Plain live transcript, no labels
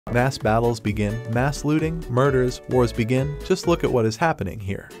Mass battles begin, mass looting, murders, wars begin. Just look at what is happening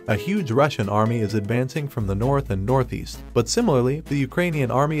here. A huge Russian army is advancing from the north and northeast, but similarly, the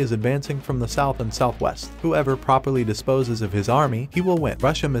Ukrainian army is advancing from the south and southwest. Whoever properly disposes of his army, he will win.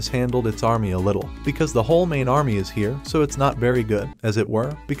 Russia mishandled its army a little, because the whole main army is here, so it's not very good, as it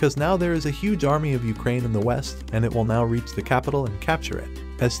were, because now there is a huge army of Ukraine in the west, and it will now reach the capital and capture it.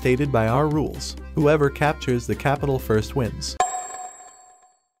 As stated by our rules, whoever captures the capital first wins.